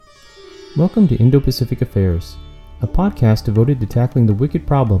Welcome to Indo-Pacific Affairs, a podcast devoted to tackling the wicked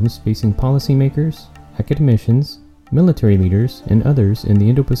problems facing policymakers, academicians, military leaders, and others in the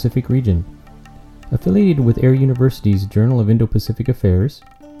Indo-Pacific region. Affiliated with Air University's Journal of Indo-Pacific Affairs,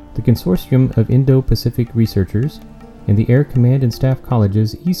 the Consortium of Indo-Pacific Researchers, and the Air Command and Staff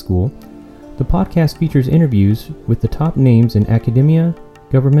College's eSchool, the podcast features interviews with the top names in academia,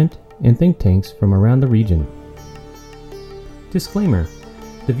 government, and think tanks from around the region. Disclaimer: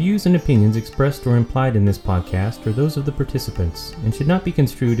 the views and opinions expressed or implied in this podcast are those of the participants and should not be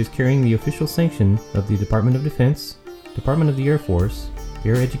construed as carrying the official sanction of the Department of Defense, Department of the Air Force,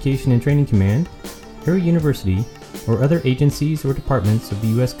 Air Education and Training Command, Air University, or other agencies or departments of the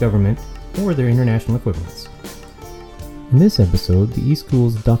U.S. government or their international equivalents. In this episode, the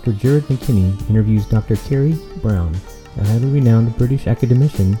eSchool's Dr. Jared McKinney interviews Dr. Kerry Brown, a highly renowned British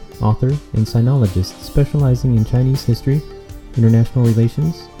academician, author, and sinologist specializing in Chinese history, international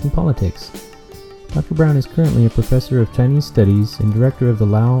relations, and politics. Dr. Brown is currently a professor of Chinese studies and director of the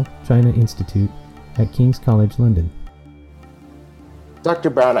Lao China Institute at King's College London. Dr.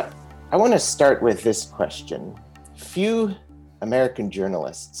 Brown, I want to start with this question. Few American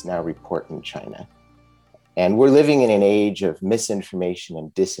journalists now report in China, and we're living in an age of misinformation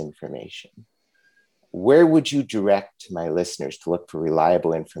and disinformation. Where would you direct my listeners to look for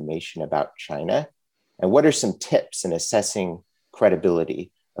reliable information about China? And what are some tips in assessing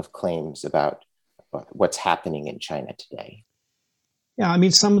credibility of claims about what's happening in China today? Yeah, I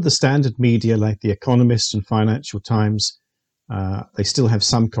mean, some of the standard media like The Economist and Financial Times, they still have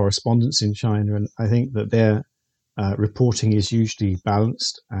some correspondence in China. And I think that their reporting is usually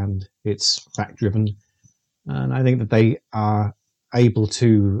balanced and it's fact-driven. And I think that they are able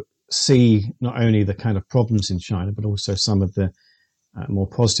to see not only the kind of problems in China, but also some of the more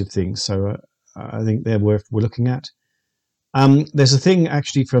positive things. So I think they're worth looking at. There's a thing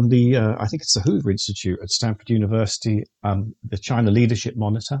actually from the, I think it's the Hoover Institute at Stanford University, the China Leadership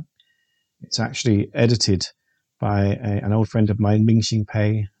Monitor. It's actually edited by an old friend of mine,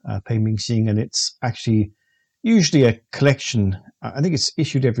 Pei Mingxing, and it's actually usually a collection, I think it's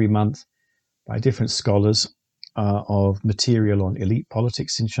issued every month by different scholars of material on elite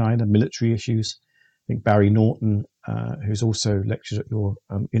politics in China, military issues. I think Barry Norton, who's also lectured at your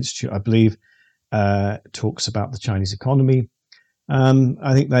institute, I believe, talks about the Chinese economy.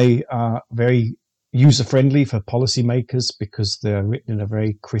 I think they are very user-friendly for policymakers because they're written in a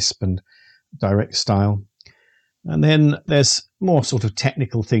very crisp and direct style. And then there's more sort of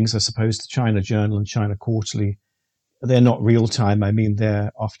technical things, I suppose, the China Journal and China Quarterly. They're not real-time. I mean,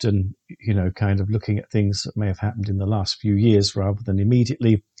 they're often, kind of looking at things that may have happened in the last few years rather than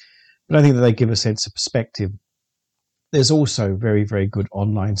immediately. But I think that they give a sense of perspective. There's also very, very good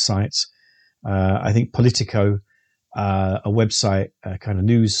online sites. I think Politico, a website, a kind of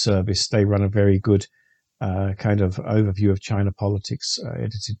news service, they run a very good kind of overview of China politics,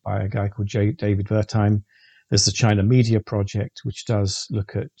 edited by a guy called David Wertheim. There's the China Media Project, which does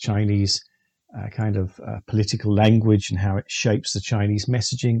look at Chinese political language and how it shapes the Chinese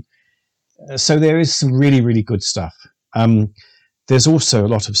messaging. So there is some really, really good stuff. There's also a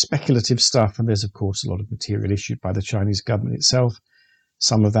lot of speculative stuff, and there's, of course, a lot of material issued by the Chinese government itself.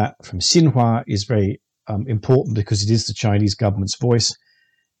 Some of that from Xinhua is very important because it is the Chinese government's voice.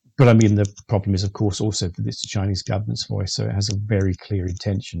 But I mean, the problem is, of course, also that it's the Chinese government's voice, so it has a very clear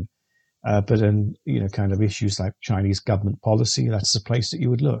intention. But in, kind of issues like Chinese government policy, that's the place that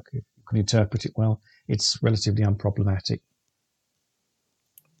you would look. If you can interpret it well, it's relatively unproblematic.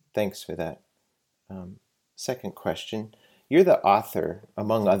 Thanks for that. Second question. You're the author,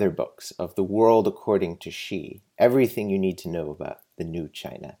 among other books, of The World According to Xi, Everything You Need to Know About the New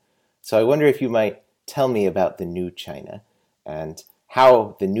China. So I wonder if you might tell me about the new China and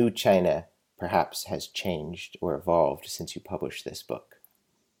how the new China perhaps has changed or evolved since you published this book.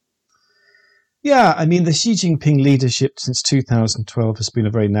 Yeah, I mean, the Xi Jinping leadership since 2012 has been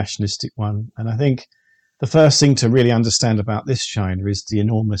a very nationalistic one. And I think the first thing to really understand about this China is the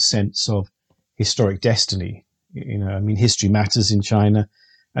enormous sense of historic destiny. History matters in China,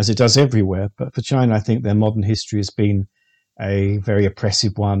 as it does everywhere. But for China, I think their modern history has been a very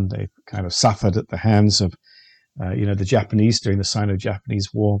oppressive one. They've kind of suffered at the hands of, the Japanese during the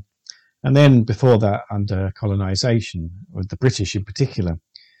Sino-Japanese War. And then before that, under colonization, with the British in particular.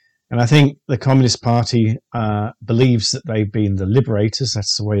 And I think the Communist Party believes that they've been the liberators.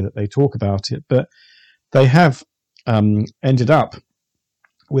 That's the way that they talk about it. But they have ended up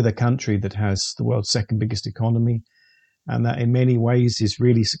with a country that has the world's second biggest economy, and that in many ways is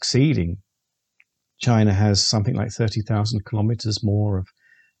really succeeding. China has something like 30,000 kilometers more of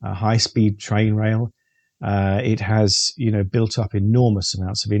high-speed train rail. It has, built up enormous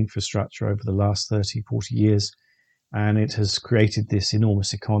amounts of infrastructure over the last 30, 40 years, and it has created this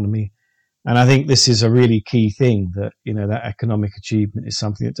enormous economy. And I think this is a really key thing, that, that economic achievement is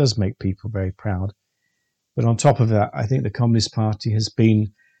something that does make people very proud. But on top of that, I think the Communist Party has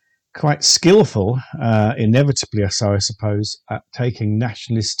been quite skillful, inevitably so I suppose, at taking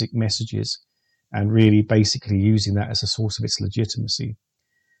nationalistic messages and really basically using that as a source of its legitimacy.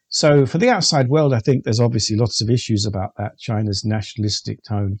 So for the outside world, I think there's obviously lots of issues about that. China's nationalistic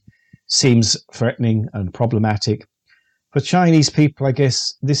tone seems threatening and problematic. For Chinese people, I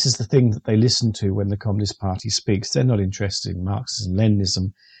guess this is the thing that they listen to when the Communist Party speaks. They're not interested in Marxism,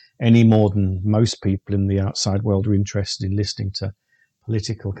 Leninism any more than most people in the outside world are interested in listening to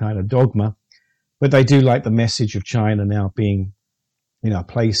political kind of dogma. But they do like the message of China now being, a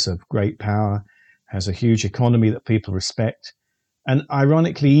place of great power, has a huge economy that people respect. And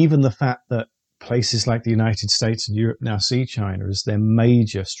ironically, even the fact that places like the United States and Europe now see China as their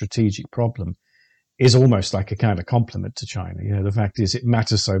major strategic problem is almost like a kind of compliment to China. The fact is it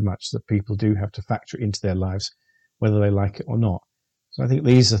matters so much that people do have to factor it into their lives, whether they like it or not. So I think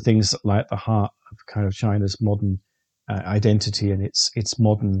these are things that lie at the heart of kind of China's modern identity and its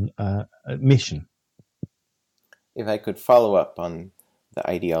modern mission. If I could follow up on the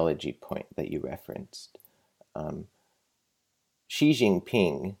ideology point that you referenced, Xi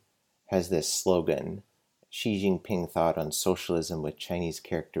Jinping has this slogan, Xi Jinping thought on socialism with Chinese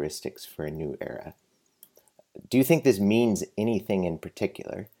characteristics for a new era. Do you think this means anything in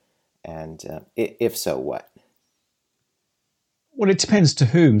particular? And if so, what? Well, it depends to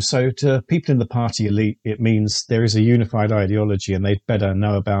whom. So to people in the party elite, it means there is a unified ideology and they'd better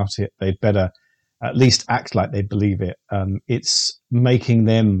know about it. They'd better at least act like they believe it. It's making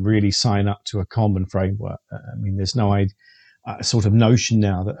them really sign up to a common framework. There's no sort of notion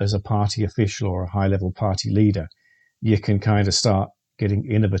now that as a party official or a high-level party leader, you can kind of start getting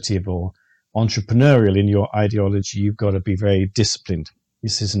innovative or entrepreneurial in your ideology. You've got to be very disciplined.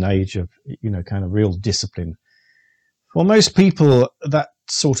 This is an age of, kind of real discipline. For most people, that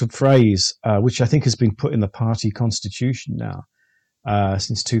sort of phrase, which I think has been put in the party constitution now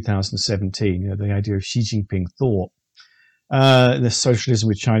since 2017, the idea of Xi Jinping thought, the socialism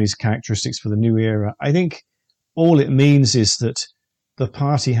with Chinese characteristics for the new era, I think all it means is that the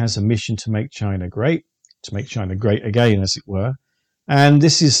party has a mission to make China great again, as it were. And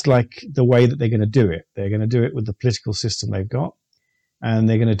this is like the way that they're going to do it. They're going to do it with the political system they've got, and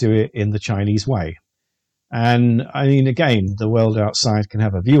they're going to do it in the Chinese way. And again, the world outside can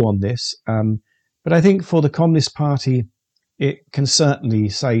have a view on this. But I think for the Communist Party, it can certainly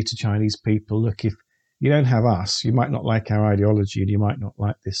say to Chinese people, look, if you don't have us, you might not like our ideology and you might not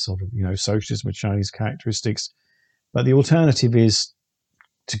like this sort of, socialism with Chinese characteristics. But the alternative is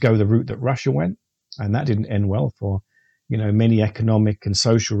to go the route that Russia went. And that didn't end well for, many economic and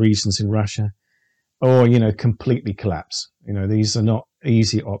social reasons in Russia, or, completely collapse. These are not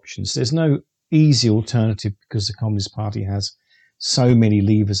easy options. There's no easy alternative because the Communist Party has so many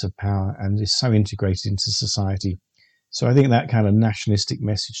levers of power and is so integrated into society. So I think that kind of nationalistic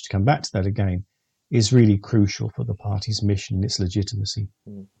message, to come back to that again, is really crucial for the party's mission and its legitimacy.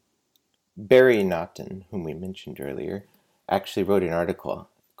 Barry Naughton, whom we mentioned earlier, actually wrote an article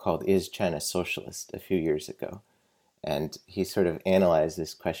called Is China Socialist a few years ago. And he sort of analyzed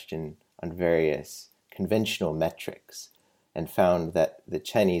this question on various conventional metrics and found that the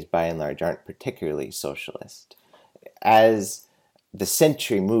Chinese, by and large, aren't particularly socialist. As the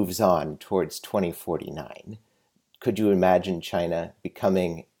century moves on towards 2049, could you imagine China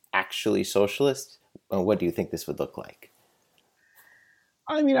becoming actually socialist? What do you think this would look like?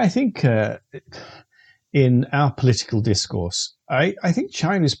 I think in our political discourse, I think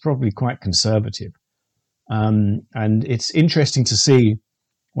China is probably quite conservative. And it's interesting to see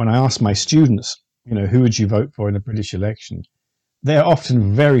when I ask my students, who would you vote for in a British election? They're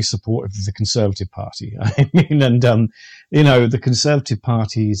often very supportive of the Conservative Party. The Conservative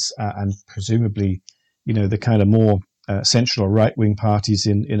parties and presumably, the kind of more central or right-wing parties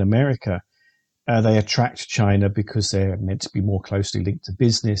in America, they attract China because they're meant to be more closely linked to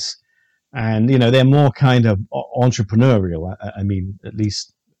business. And, they're more kind of entrepreneurial. At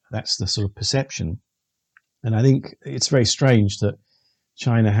least that's the sort of perception. And I think it's very strange that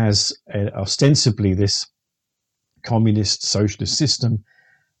China has ostensibly this communist socialist system,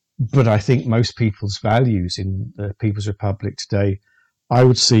 but I think most people's values in the People's Republic today, I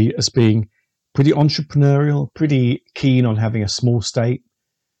would see as being pretty entrepreneurial, pretty keen on having a small state,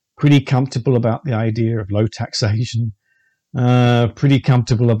 pretty comfortable about the idea of low taxation, pretty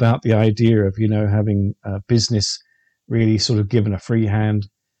comfortable about the idea of, having business really sort of given a free hand.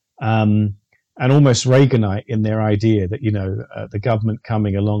 and almost Reaganite in their idea that, the government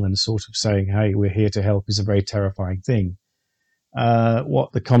coming along and sort of saying, hey, we're here to help is a very terrifying thing.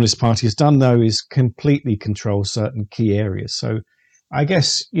 What the Communist Party has done, though, is completely control certain key areas. So I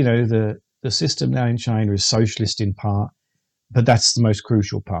guess, the system now in China is socialist in part, but that's the most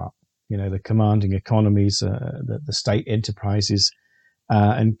crucial part. The commanding economies, the state enterprises,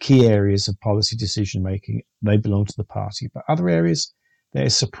 and key areas of policy decision making, they belong to the party. But other areas, there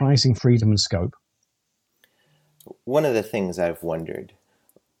is surprising freedom and scope. One of the things I've wondered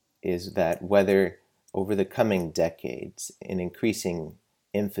is that whether over the coming decades, an increasing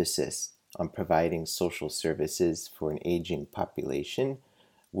emphasis on providing social services for an aging population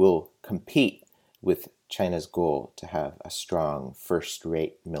will compete with China's goal to have a strong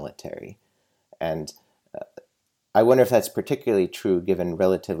first-rate military. And I wonder if that's particularly true given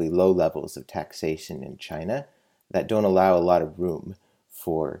relatively low levels of taxation in China that don't allow a lot of room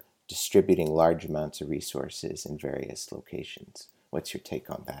for distributing large amounts of resources in various locations. What's your take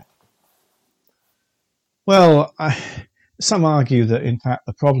on that? Well, some argue that, in fact,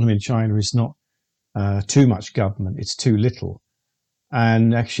 the problem in China is not too much government, it's too little.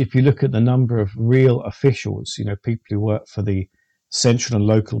 And actually, if you look at the number of real officials, people who work for the central and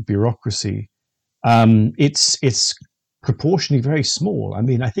local bureaucracy, it's proportionally very small. I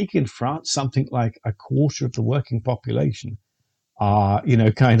mean, I think in France, something like a quarter of the working population are,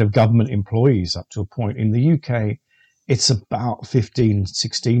 kind of government employees up to a point. In the UK, it's about 15,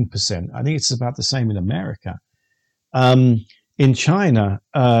 16%. I think it's about the same in America. In China,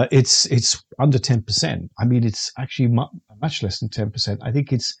 it's under 10%. I mean, it's actually much less than 10%. I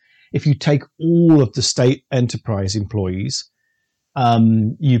think if you take all of the state enterprise employees,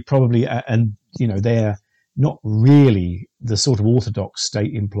 you probably, they're not really the sort of orthodox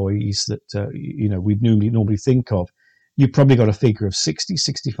state employees that, we'd normally think of. You've probably got a figure of 60,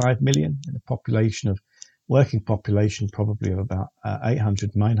 65 million in a working population probably of about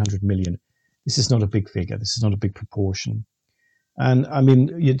 800, 900 million. This is not a big figure. This is not a big proportion. And I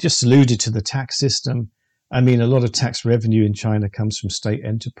mean, you just alluded to the tax system. I mean, a lot of tax revenue in China comes from state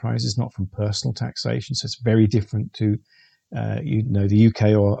enterprises, not from personal taxation. So it's very different to, the UK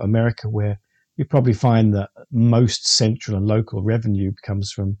or America, where you probably find that most central and local revenue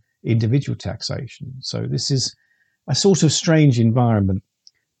comes from individual taxation. So this is a sort of strange environment.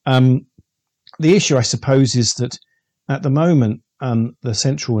 The issue, I suppose, is that at the moment, the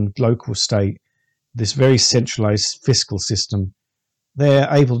central and local state, this very centralized fiscal system, they're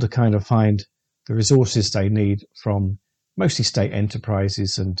able to kind of find the resources they need from mostly state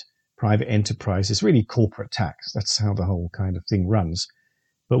enterprises and private enterprises, really corporate tax. That's how the whole kind of thing runs,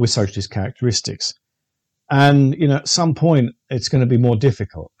 but with socialist characteristics. And, at some point, it's going to be more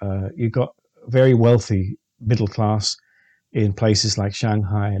difficult. You've got very wealthy middle class in places like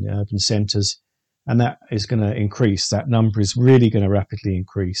Shanghai and urban centers, and that is going to increase. That number is really going to rapidly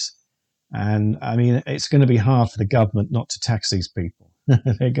increase. And I mean, it's going to be hard for the government not to tax these people.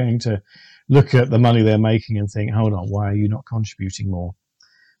 They're going to look at the money they're making and think, hold on, why are you not contributing more?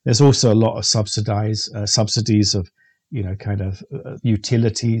 There's also a lot of subsidies of,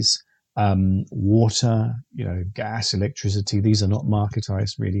 utilities, water, gas, electricity. These are not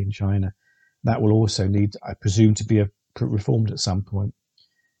marketized really in China. That will also need, I presume, to be reformed at some point.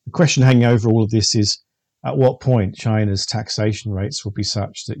 The question hanging over all of this is, at what point China's taxation rates will be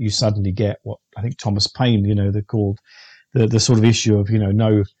such that you suddenly get what I think Thomas Paine, they called the sort of issue of,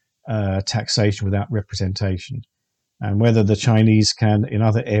 no taxation without representation, and whether the Chinese can, in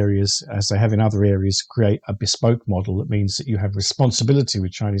other areas, as they have in other areas, create a bespoke model that means that you have responsibility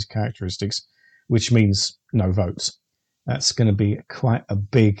with Chinese characteristics, which means no votes. That's going to be quite a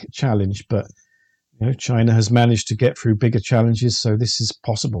big challenge, but China has managed to get through bigger challenges, so this is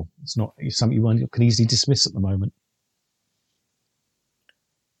possible. It's not something you can easily dismiss at the moment.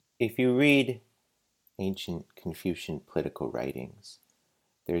 If you read ancient Confucian political writings,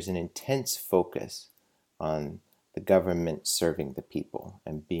 there's an intense focus on the government serving the people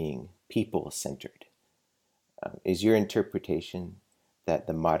and being people-centered. Is your interpretation that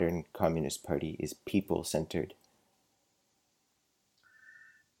the modern Communist Party is people-centered?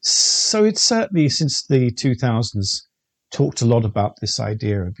 So it's certainly, since the 2000s, talked a lot about this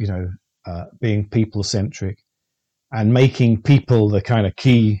idea of, being people-centric and making people the kind of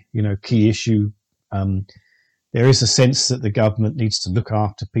key issue. There is a sense that the government needs to look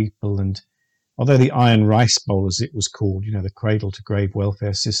after people. And although the iron rice bowl, as it was called, the cradle-to-grave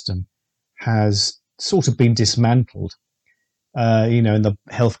welfare system, has sort of been dismantled, and the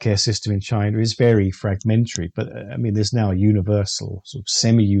healthcare system in China is very fragmentary. But I mean, there's now a universal, sort of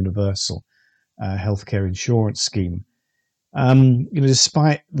semi-universal healthcare insurance scheme.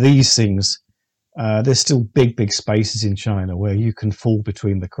 Despite these things, there's still big spaces in China where you can fall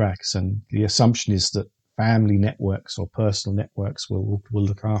between the cracks, and the assumption is that family networks or personal networks will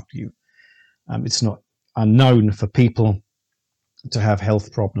look after you. It's not unknown for people to have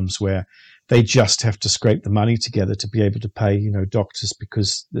health problems where they just have to scrape the money together to be able to pay, doctors,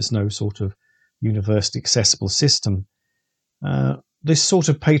 because there's no sort of universally accessible system. This sort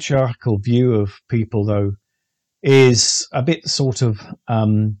of patriarchal view of people, though, is a bit sort of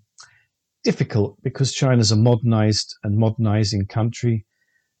difficult because China's a modernized and modernizing country.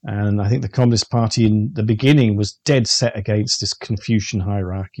 And I think the Communist Party in the beginning was dead set against this Confucian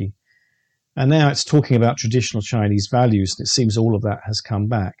hierarchy. And now it's talking about traditional Chinese values, and it seems all of that has come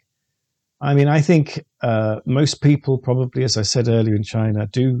back. I mean, I think most people probably, as I said earlier, in China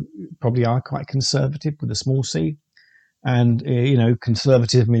probably are quite conservative with a small c. And,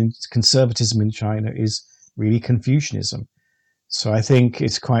 conservatism in China is really Confucianism. So I think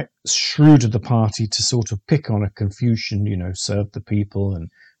it's quite shrewd of the party to sort of pick on a Confucian, serve the people and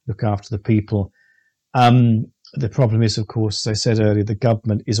look after the people. The problem is, of course, as I said earlier, the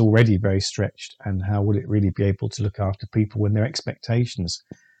government is already very stretched, and how will it really be able to look after people when their expectations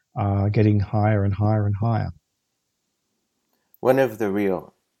are getting higher and higher and higher? One of the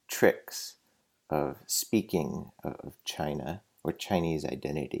real tricks of speaking of China or Chinese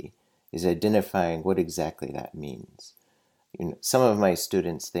identity is identifying what exactly that means. Some of my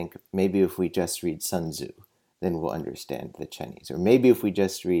students think maybe if we just read Sun Tzu, then we'll understand the Chinese. Or maybe if we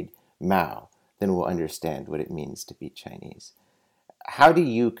just read Mao, then we'll understand what it means to be Chinese. How do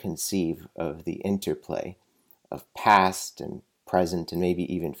you conceive of the interplay of past and present and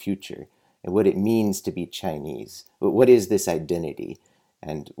maybe even future, and what it means to be Chinese? What is this identity,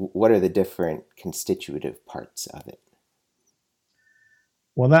 and what are the different constitutive parts of it?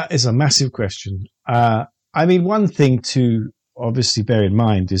 Well, that is a massive question. One thing to obviously bear in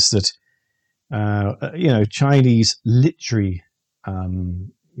mind is that, Chinese literary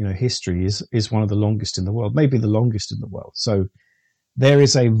history is one of the longest in the world, maybe the longest in the world. So there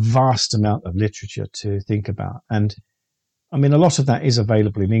is a vast amount of literature to think about. And a lot of that is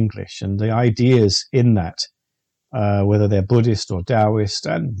available in English, and the ideas in that, whether they're Buddhist or Taoist,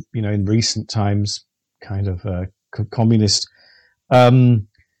 and, in recent times, kind of communist,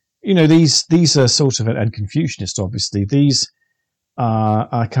 these are sort of, and Confucianist, obviously, these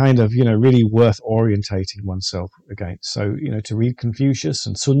are kind of, really worth orientating oneself against. So, to read Confucius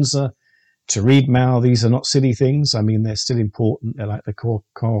and Sun Tzu, to read Mao, these are not silly things. They're still important. They're like the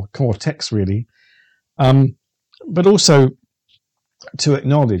core text, really. But also to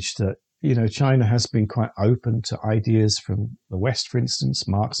acknowledge that, China has been quite open to ideas from the West, for instance,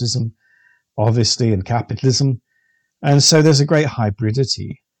 Marxism, obviously, and capitalism. And so there's a great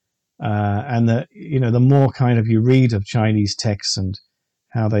hybridity. And that, the more kind of you read of Chinese texts and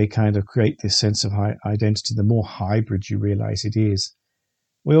how they kind of create this sense of identity, the more hybrid you realize it is.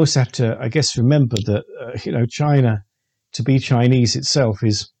 We also have to, I guess, remember that, China, to be Chinese itself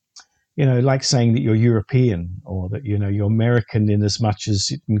is, like saying that you're European, or that, you're American, in as much as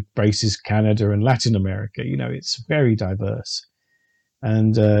it embraces Canada and Latin America. It's very diverse.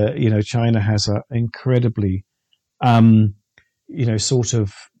 And, China has an incredibly, sort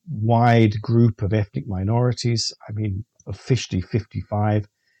of wide group of ethnic minorities. Officially 55,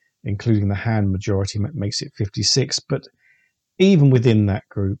 including the Han majority, makes it 56. But even within that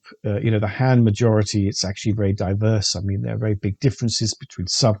group, the Han majority, it's actually very diverse. There are very big differences between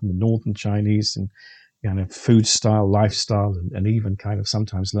southern and northern Chinese, and food style, lifestyle, and even kind of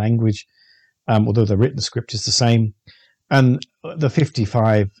sometimes language, although the written script is the same. And the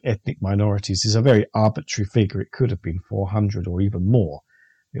 55 ethnic minorities is a very arbitrary figure. It could have been 400 or even more.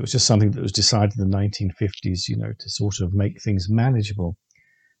 It was just something that was decided in the 1950s, to sort of make things manageable.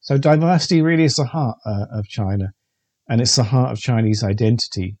 So diversity really is the heart of China, and it's the heart of Chinese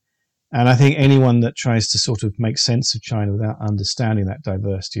identity. And I think anyone that tries to sort of make sense of China without understanding that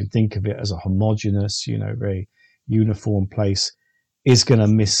diversity and think of it as a homogenous, very uniform place is going to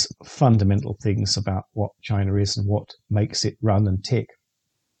miss fundamental things about what China is and what makes it run and tick.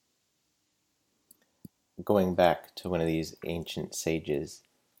 Going back to one of these ancient sages,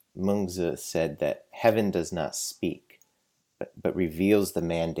 Mengzi said that heaven does not speak, but reveals the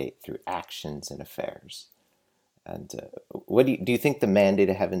mandate through actions and affairs. And what do you think the mandate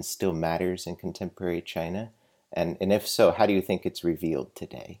of heaven still matters in contemporary China? And if so, how do you think it's revealed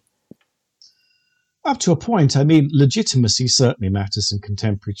today? Up to a point. Legitimacy certainly matters in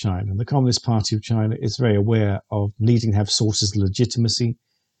contemporary China. And the Communist Party of China is very aware of needing to have sources of legitimacy.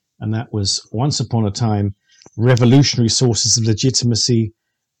 And that was once upon a time revolutionary sources of legitimacy.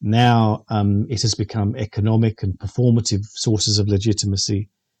 Now it has become economic and performative sources of legitimacy.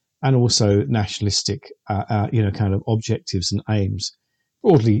 and also nationalistic, kind of objectives and aims,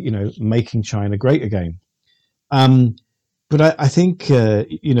 broadly, making China great again. But I think,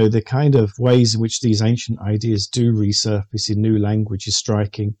 the kind of ways in which these ancient ideas do resurface in new language is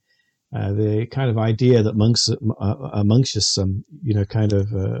striking. The kind of idea that Mencius,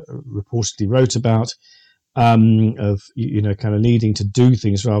 reportedly wrote about, of, kind of needing to do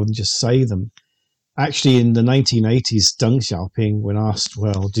things rather than just say them. Actually, in the 1980s, Deng Xiaoping, when asked,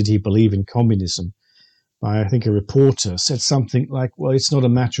 well, did he believe in communism, by, I think, a reporter, said something like, well, it's not a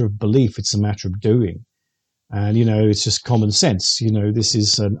matter of belief, it's a matter of doing. And, it's just common sense. This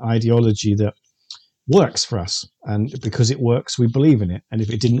is an ideology that works for us. And because it works, we believe in it. And if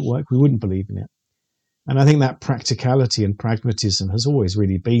it didn't work, we wouldn't believe in it. And I think that practicality and pragmatism has always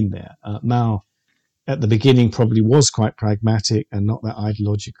really been there. Mao, at the beginning, probably was quite pragmatic and not that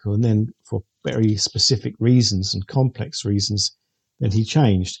ideological. And then for very specific reasons and complex reasons, then he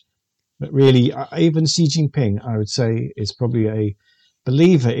changed. But really, even Xi Jinping, I would say, is probably a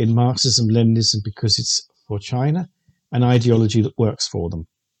believer in Marxism-Leninism because it's, for China, an ideology that works for them.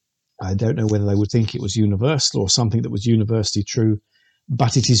 I don't know whether they would think it was universal or something that was universally true,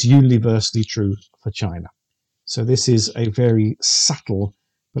 but it is universally true for China. So this is a very subtle,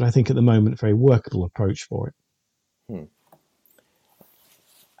 but I think at the moment very workable approach for it.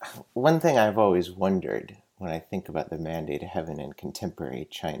 One thing I've always wondered when I think about the Mandate of Heaven in contemporary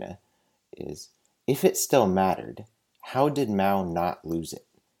China is, if it still mattered, how did Mao not lose it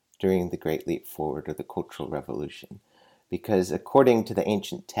during the Great Leap Forward or the Cultural Revolution? Because according to the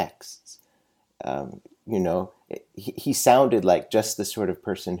ancient texts, he sounded like just the sort of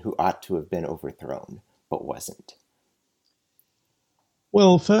person who ought to have been overthrown, but wasn't.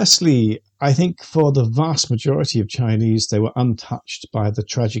 Well, firstly, I think for the vast majority of Chinese, they were untouched by the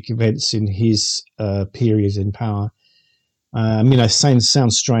tragic events in his period in power. It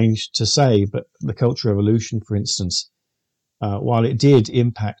sounds strange to say, but the Cultural Revolution, for instance, while it did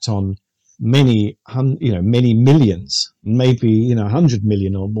impact on many millions, maybe 100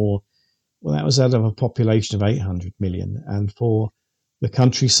 million or more, well, that was out of a population of 800 million. And for the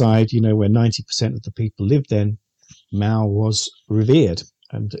countryside, where 90% of the people lived then, Mao was revered.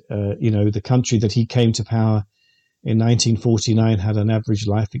 And, the country that he came to power in 1949 had an average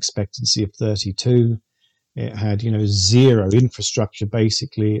life expectancy of 32. It had, zero infrastructure,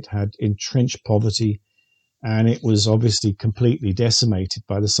 basically. It had entrenched poverty. And it was obviously completely decimated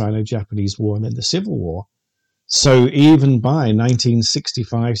by the Sino-Japanese War and then the Civil War. So even by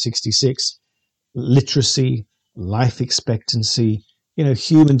 1965, 66, literacy, life expectancy,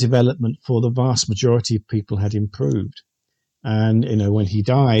 human development for the vast majority of people had improved. And, when he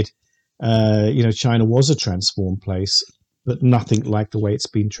died, China was a transformed place, but nothing like the way it's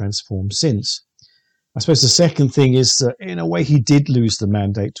been transformed since. I suppose the second thing is that, in a way, he did lose the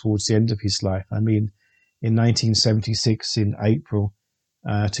mandate towards the end of his life. In 1976, in April,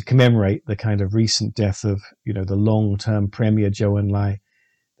 to commemorate the kind of recent death of, the long-term premier Zhou Enlai,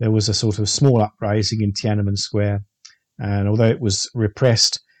 there was a sort of small uprising in Tiananmen Square. And although it was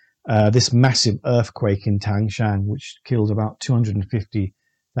repressed, this massive earthquake in Tangshan, which killed about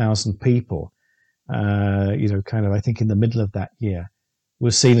 250,000 people, I think in the middle of that year,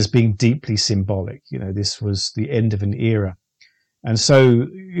 was seen as being deeply symbolic. This was the end of an era. And so,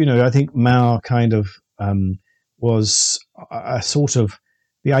 I think Mao kind of was a sort of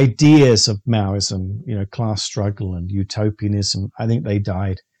the ideas of Maoism, class struggle and utopianism. I think they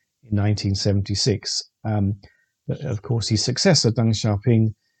died in 1976. But of course, his successor, Deng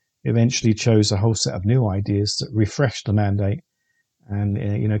Xiaoping, eventually chose a whole set of new ideas that refreshed the mandate and,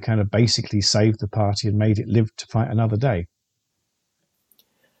 kind of basically saved the party and made it live to fight another day.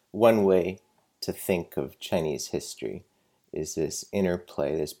 One way to think of Chinese history is this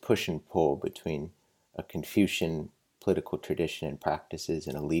interplay, this push and pull between a Confucian political tradition and practices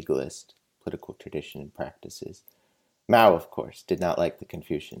and a legalist political tradition and practices. Mao, of course, did not like the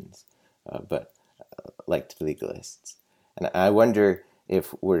Confucians, but liked the legalists. And I wonder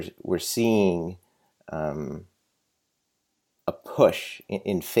if we're seeing a push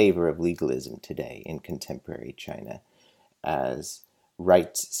in favor of legalism today in contemporary China, as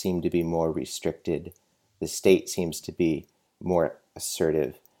rights seem to be more restricted, the state seems to be more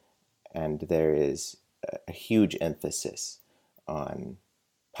assertive, and there is a huge emphasis on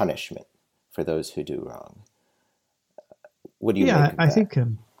punishment for those who do wrong. What do you make of that? I think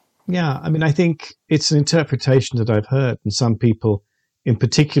I think it's an interpretation that I've heard, and some people in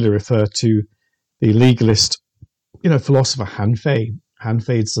particular refer to the legalist, philosopher Han Fei. Han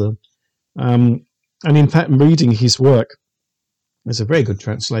Feizi. And in fact, reading his work, there's a very good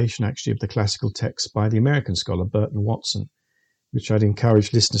translation, actually, of the classical text by the American scholar Burton Watson. which I'd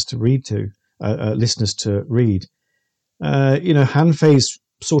encourage listeners to read. Han Fei's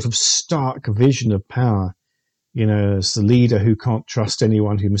sort of stark vision of power, as the leader who can't trust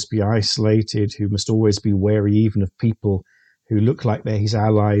anyone, who must be isolated, who must always be wary even of people who look like they're his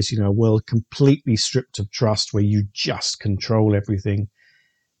allies, a world completely stripped of trust where you just control everything.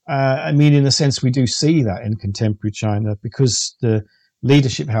 In a sense, we do see that in contemporary China because the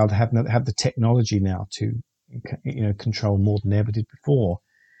leadership have the technology now to, control more than ever did before.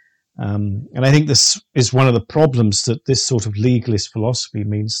 And I think this is one of the problems, that this sort of legalist philosophy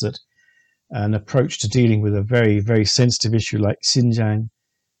means that an approach to dealing with a very, very sensitive issue like Xinjiang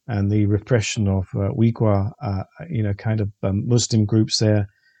and the repression of Uyghur, Muslim groups there,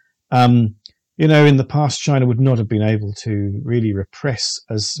 in the past, China would not have been able to really repress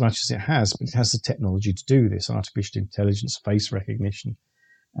as much as it has, but it has the technology to do this, artificial intelligence, face recognition,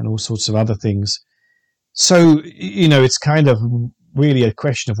 and all sorts of other things. So, it's kind of really a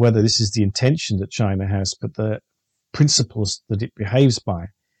question of whether this is the intention that China has, but the principles that it behaves by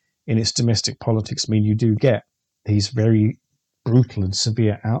in its domestic politics mean you do get these very brutal and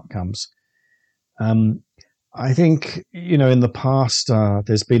severe outcomes. I think, in the past,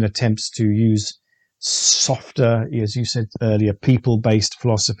 there's been attempts to use softer, as you said earlier, people-based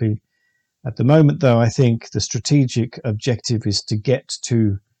philosophy. At the moment, though, I think the strategic objective is to get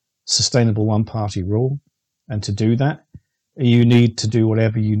to sustainable one-party rule. And to do that, you need to do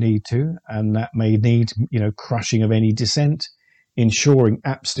whatever you need to. And that may need, crushing of any dissent, ensuring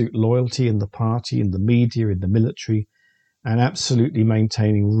absolute loyalty in the party, in the media, in the military, and absolutely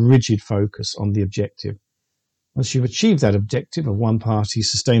maintaining rigid focus on the objective. Once you've achieved that objective of one party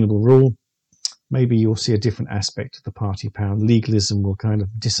sustainable rule, maybe you'll see a different aspect of the party power. Legalism will kind of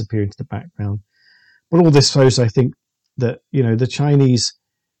disappear into the background. But all this shows, I think, that, the Chinese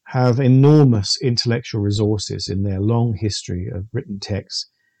have enormous intellectual resources in their long history of written texts,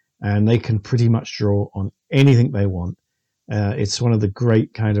 and they can pretty much draw on anything they want. It's one of the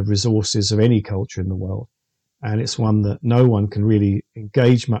great kind of resources of any culture in the world. And it's one that no one can really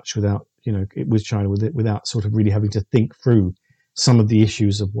engage much without, with China, without sort of really having to think through some of the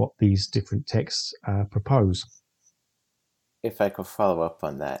issues of what these different texts propose. If I could follow up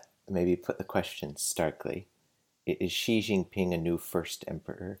on that, maybe put the question starkly. Is Xi Jinping a new first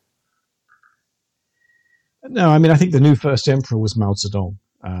emperor? No, I think the new first emperor was Mao Zedong.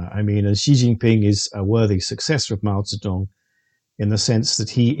 And Xi Jinping is a worthy successor of Mao Zedong in the sense that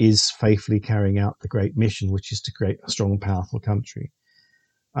he is faithfully carrying out the great mission, which is to create a strong, powerful country.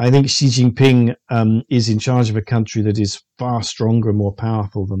 I think Xi Jinping is in charge of a country that is far stronger and more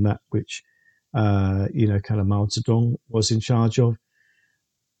powerful than that which, Mao Zedong was in charge of.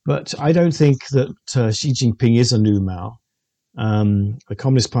 But I don't think that Xi Jinping is a new Mao. The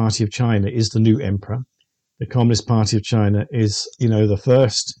Communist Party of China is the new emperor. The Communist Party of China is, the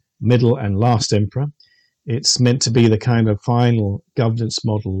first, middle, and last emperor. It's meant to be the kind of final governance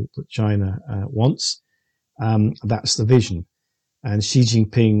model that China wants. That's the vision. And Xi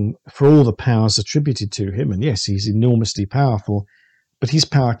Jinping, for all the powers attributed to him, and yes, he's enormously powerful, but his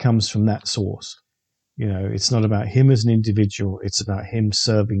power comes from that source. It's not about him as an individual. It's about him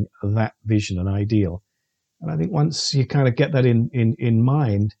serving that vision and ideal. And I think once you kind of get that in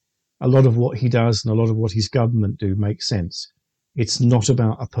mind, a lot of what he does and a lot of what his government do makes sense. It's not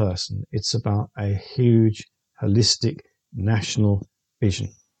about a person. It's about a huge, holistic, national vision.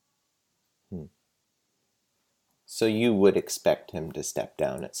 So you would expect him to step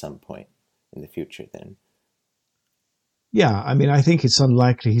down at some point in the future then? Yeah, I think it's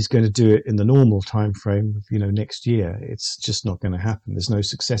unlikely he's going to do it in the normal time frame of, next year. It's just not going to happen. There's no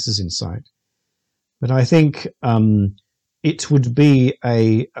successors in sight. But I think it would be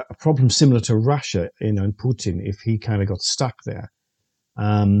a problem similar to Russia, and Putin, if he kind of got stuck there.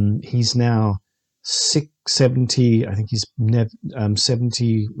 He's now 70. I think he's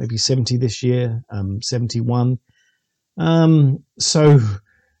 70, maybe 70 this year, 71. So,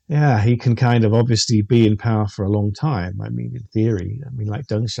 yeah, he can kind of obviously be in power for a long time. In theory, like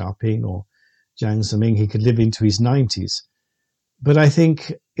Deng Xiaoping or Jiang Zemin, he could live into his 90s. But I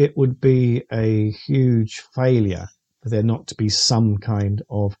think it would be a huge failure for there not to be some kind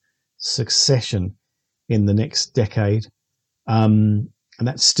of succession in the next decade. And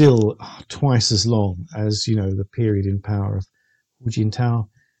that's still twice as long as, the period in power of Hu Jintao.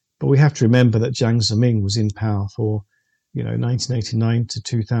 But we have to remember that Jiang Zemin was in power for, 1989 to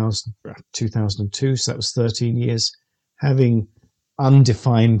 2002. So that was 13 years. Having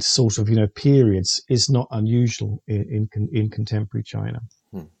undefined sort of, periods is not unusual in contemporary China.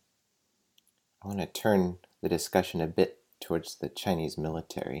 I want to turn the discussion a bit towards the Chinese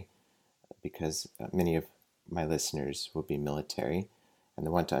military, because many of my listeners will be military and they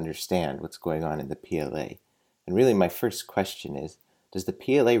want to understand what's going on in the PLA. And really my first question is, does the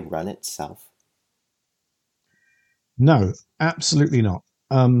PLA run itself? No, absolutely not.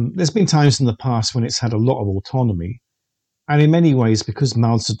 There's been times in the past when it's had a lot of autonomy. And in many ways, because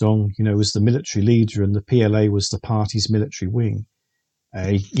Mao Zedong, was the military leader and the PLA was the party's military wing,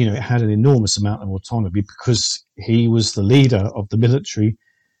 it had an enormous amount of autonomy because he was the leader of the military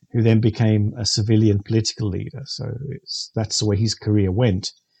who then became a civilian political leader. So that's the way his career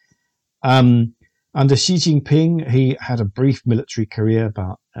went. Under Xi Jinping, he had a brief military career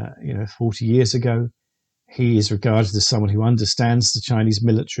about 40 years ago. He is regarded as someone who understands the Chinese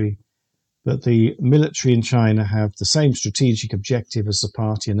military, but the military in China have the same strategic objective as the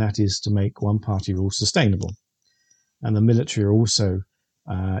party, and that is to make one-party rule sustainable. And the military are also,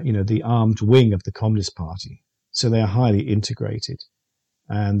 the armed wing of the Communist Party, so they are highly integrated.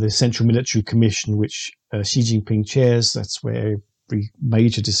 And the Central Military Commission, which Xi Jinping chairs, that's where every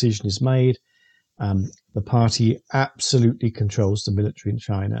major decision is made. The party absolutely controls the military in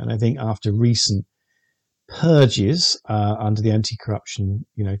China, and I think after recent purges under the anti-corruption,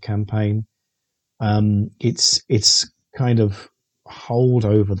 campaign, its kind of hold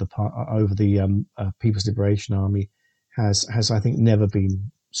over the People's Liberation Army has I think never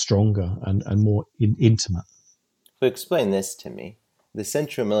been stronger and more intimate. So explain this to me. The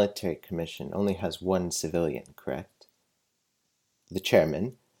Central Military Commission only has one civilian, correct? The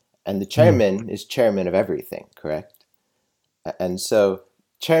chairman. And the chairman is chairman of everything, correct? And so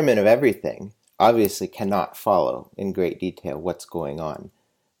chairman of everything obviously cannot follow in great detail what's going on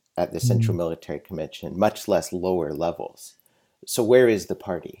at the Central Military Commission, much less lower levels. So where is the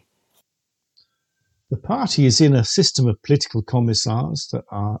party? The party is in a system of political commissars that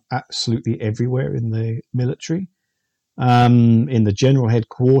are absolutely everywhere in the military, in the general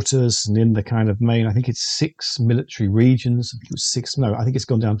headquarters and in the kind of main, I think it's 6 military regions. I think it's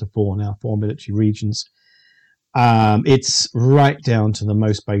gone down to 4 now, 4 military regions. It's right down to the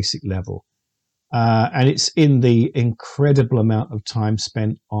most basic level. And it's in the incredible amount of time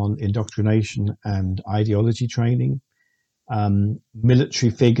spent on indoctrination and ideology training.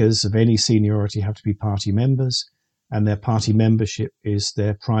 Military figures of any seniority have to be party members, and their party membership is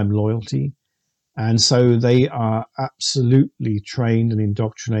their prime loyalty. And so they are absolutely trained and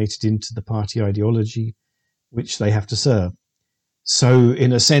indoctrinated into the party ideology, which they have to serve. So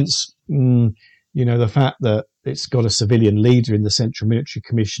in a sense, the fact that it's got a civilian leader in the Central Military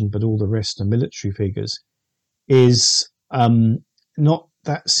Commission, but all the rest are military figures, is not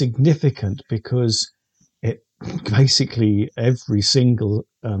that significant because basically every single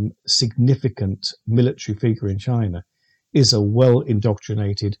significant military figure in China is a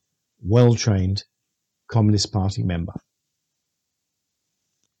well-indoctrinated, well-trained Communist Party member.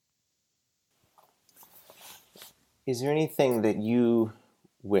 Is there anything that you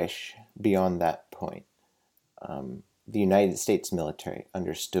wish beyond that point the United States military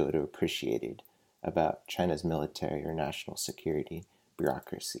understood or appreciated about China's military or national security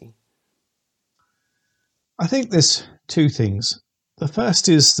bureaucracy? I think there's 2 things. The first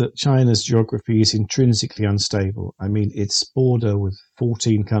is that China's geography is intrinsically unstable. I mean, its border with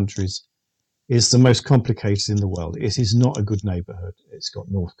 14 countries is the most complicated in the world. It is not a good neighborhood. It's got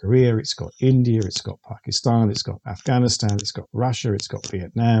North Korea, it's got India, it's got Pakistan, it's got Afghanistan, it's got Russia, it's got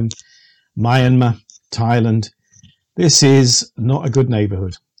Vietnam, Myanmar, Thailand. This is not a good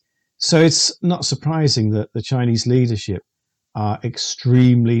neighborhood. So it's not surprising that the Chinese leadership are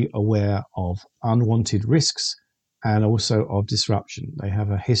extremely aware of unwanted risks and also of disruption. They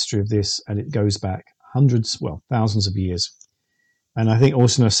have a history of this, and it goes back thousands of years. And I think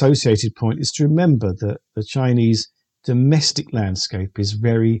also an associated point is to remember that the Chinese domestic landscape is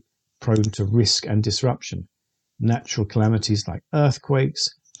very prone to risk and disruption. Natural calamities like earthquakes,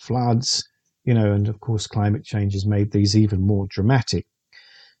 floods, and of course climate change has made these even more dramatic.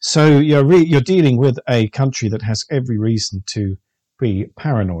 So you're dealing with a country that has every reason to be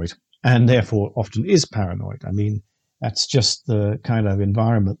paranoid, and therefore often is paranoid. I mean, that's just the kind of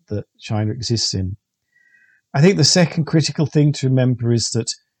environment that China exists in. I think the second critical thing to remember is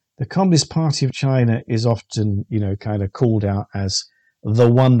that the Communist Party of China is often, kind of called out as the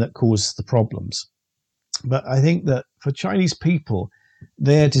one that causes the problems. But I think that for Chinese people,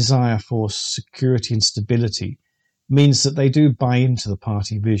 their desire for security and stability means that they do buy into the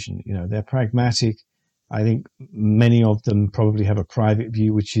party vision. They're pragmatic. I think many of them probably have a private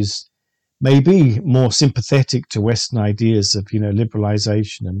view, which is maybe more sympathetic to Western ideas of,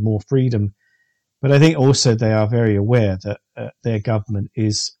 liberalization and more freedom. But I think also they are very aware that their government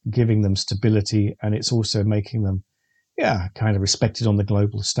is giving them stability, and it's also making them, kind of respected on the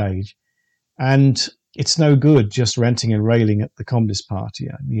global stage. And it's no good just ranting and railing at the Communist Party.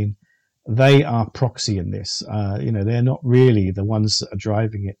 I mean, they are proxy in this. They're not really the ones that are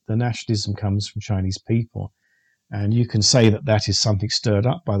driving it. The nationalism comes from Chinese people. And you can say that that is something stirred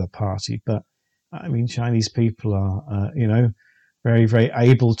up by the party. But, I mean, Chinese people are, very, very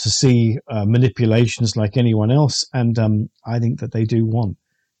able to see manipulations like anyone else. And I think that they do want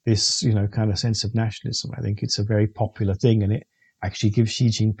this, kind of sense of nationalism. I think it's a very popular thing, and it actually gives Xi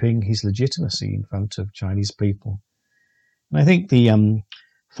Jinping his legitimacy in front of Chinese people. And I think the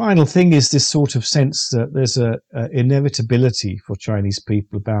final thing is this sort of sense that there's a inevitability for Chinese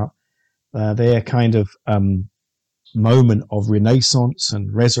people about their kind of moment of renaissance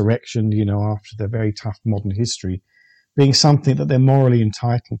and resurrection, after their very tough modern history, being something that they're morally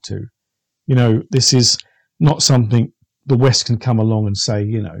entitled to. This is not something the West can come along and say,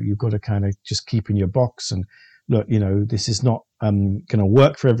 you've got to kind of just keep in your box and look, this is not going to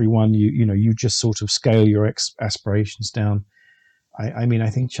work for everyone. You just sort of scale your aspirations down. I mean, I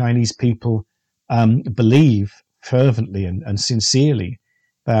think Chinese people believe fervently and sincerely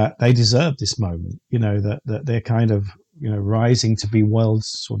that they deserve this moment, that they're kind of, rising to be world's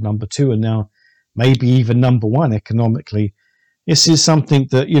sort of number two and now maybe even number one economically. This is something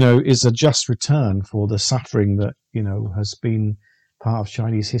that, is a just return for the suffering that, has been part of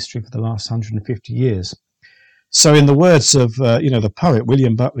Chinese history for the last 150 years. So in the words of, the poet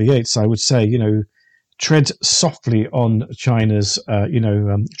William Butler Yeats, I would say, tread softly on China's,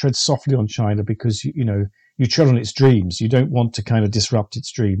 tread softly on China because, you tread on its dreams. You don't want to kind of disrupt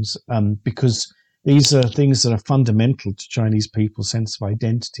its dreams because these are things that are fundamental to Chinese people's sense of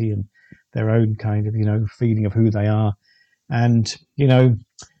identity and their own kind of, feeling of who they are. And,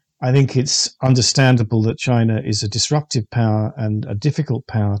 I think it's understandable that China is a disruptive power and a difficult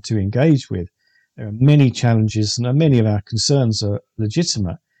power to engage with. There are many challenges and many of our concerns are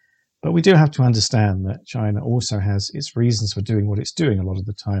legitimate. But we do have to understand that China also has its reasons for doing what it's doing a lot of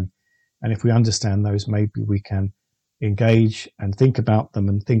the time. And if we understand those, maybe we can engage and think about them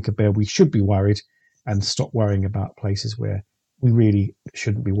and think about we should be worried and stop worrying about places where we really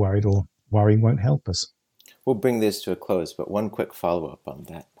shouldn't be worried or worrying won't help us. We'll bring this to a close, but one quick follow-up on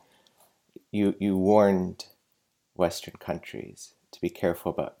that. You warned Western countries to be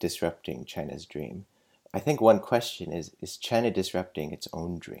careful about disrupting China's dream. I think one question is China disrupting its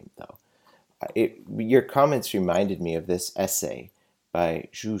own dream, though? Your comments reminded me of this essay by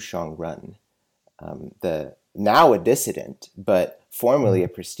Zhu Xiangrun, now a dissident, but formerly a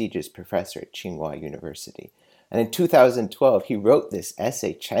prestigious professor at Tsinghua University. And in 2012, he wrote this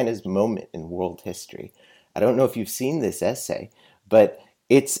essay, China's Moment in World History. I don't know if you've seen this essay, but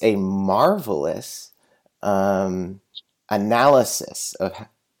it's a marvelous analysis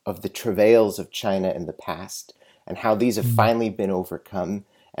of the travails of China in the past and how these have finally been overcome,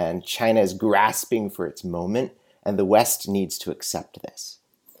 and China is grasping for its moment, and the West needs to accept this.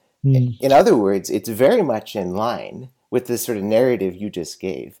 In other words, it's very much in line with the sort of narrative you just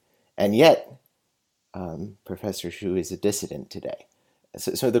gave, and yet Professor Xu is a dissident today.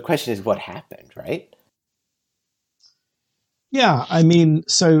 So the question is, what happened, right? Yeah, I mean,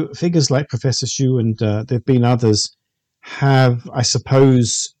 so figures like Professor Xu and there have been others have, I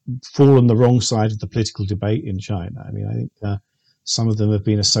suppose, fallen the wrong side of the political debate in China. I mean, I think some of them have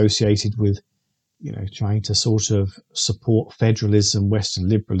been associated with, trying to sort of support federalism, Western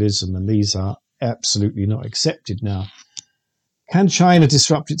liberalism, and these are absolutely not accepted now. Can China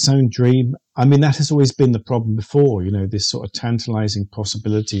disrupt its own dream? I mean, that has always been the problem before, this sort of tantalizing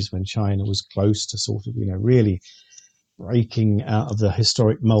possibilities when China was close to sort of, really breaking out of the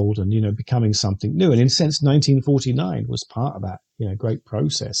historic mold and, becoming something new. And in a sense, 1949 was part of that, great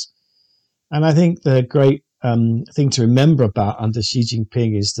process. And I think the great thing to remember about under Xi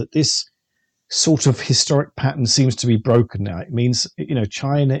Jinping is that this sort of historic pattern seems to be broken now. It means,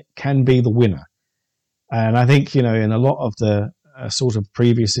 China can be the winner. And I think, in a lot of the sort of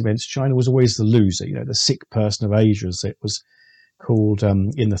previous events, China was always the loser, the sick person of Asia, as it was called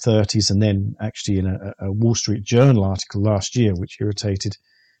in the 30s, and then actually in a Wall Street Journal article last year, which irritated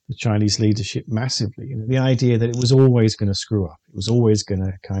the Chinese leadership massively. The idea that it was always going to screw up, it was always going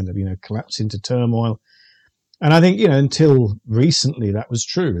to kind of, collapse into turmoil. And I think, until recently that was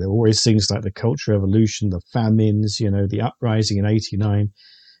true. There were always things like the Cultural Revolution, the famines, the uprising in 89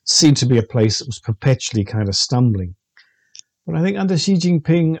 seemed to be a place that was perpetually kind of stumbling. But I think under Xi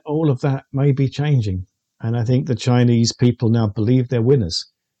Jinping, all of that may be changing. And I think the Chinese people now believe they're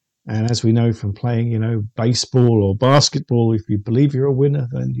winners. And as we know from playing, baseball or basketball, if you believe you're a winner,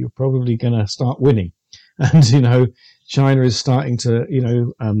 then you're probably going to start winning. And, China is starting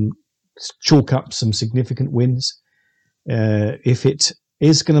to, chalk up some significant wins. If it,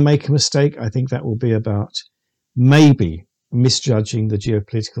 is going to make a mistake, I think that will be about maybe misjudging the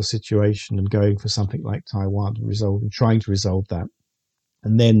geopolitical situation and going for something like Taiwan and trying to resolve that.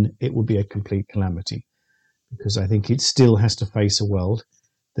 And then it will be a complete calamity, because I think it still has to face a world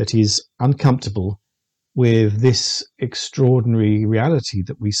that is uncomfortable with this extraordinary reality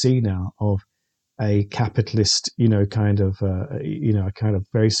that we see now of a capitalist, a kind of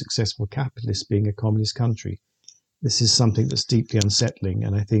very successful capitalist being a communist country. This is something that's deeply unsettling,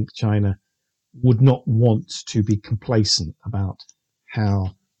 and I think China would not want to be complacent about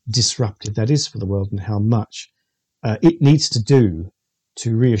how disruptive that is for the world and how much it needs to do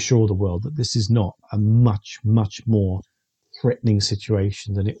to reassure the world that this is not a much, much more threatening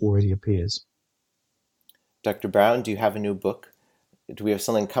situation than it already appears. Dr. Brown, do you have a new book? Do we have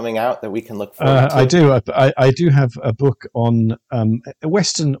something coming out that we can look forward to? I do. I do have a book on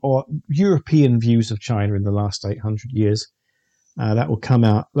Western or European views of China in the last 800 years. That will come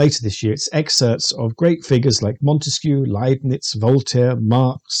out later this year. It's excerpts of great figures like Montesquieu, Leibniz, Voltaire,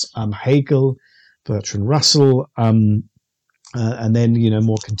 Marx, Hegel, Bertrand Russell, and then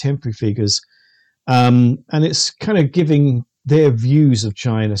more contemporary figures. And it's kind of giving their views of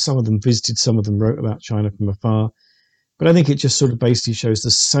China. Some of them visited, some of them wrote about China from afar. But I think it just sort of basically shows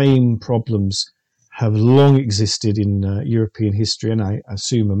the same problems have long existed in European history, and I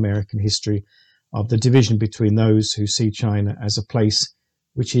assume American history, of the division between those who see China as a place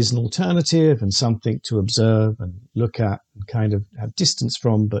which is an alternative and something to observe and look at and kind of have distance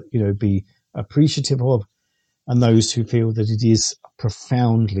from, but be appreciative of, and those who feel that it is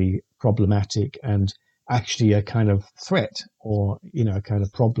profoundly problematic and actually a kind of threat or a kind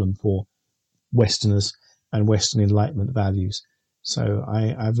of problem for Westerners and Western Enlightenment values. So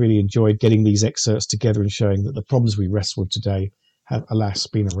I've really enjoyed getting these excerpts together and showing that the problems we wrestle with today have, alas,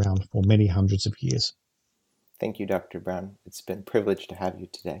 been around for many hundreds of years. Thank you, Dr. Brown. It's been a privilege to have you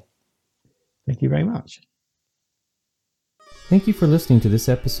today. Thank you very much. Thank you for listening to this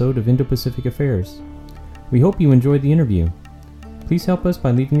episode of Indo-Pacific Affairs. We hope you enjoyed the interview. Please help us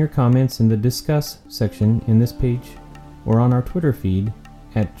by leaving your comments in the Discuss section in this page or on our Twitter feed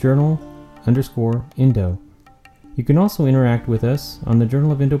at journal_Indo. You can also interact with us on the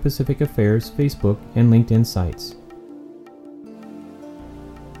Journal of Indo-Pacific Affairs Facebook and LinkedIn sites.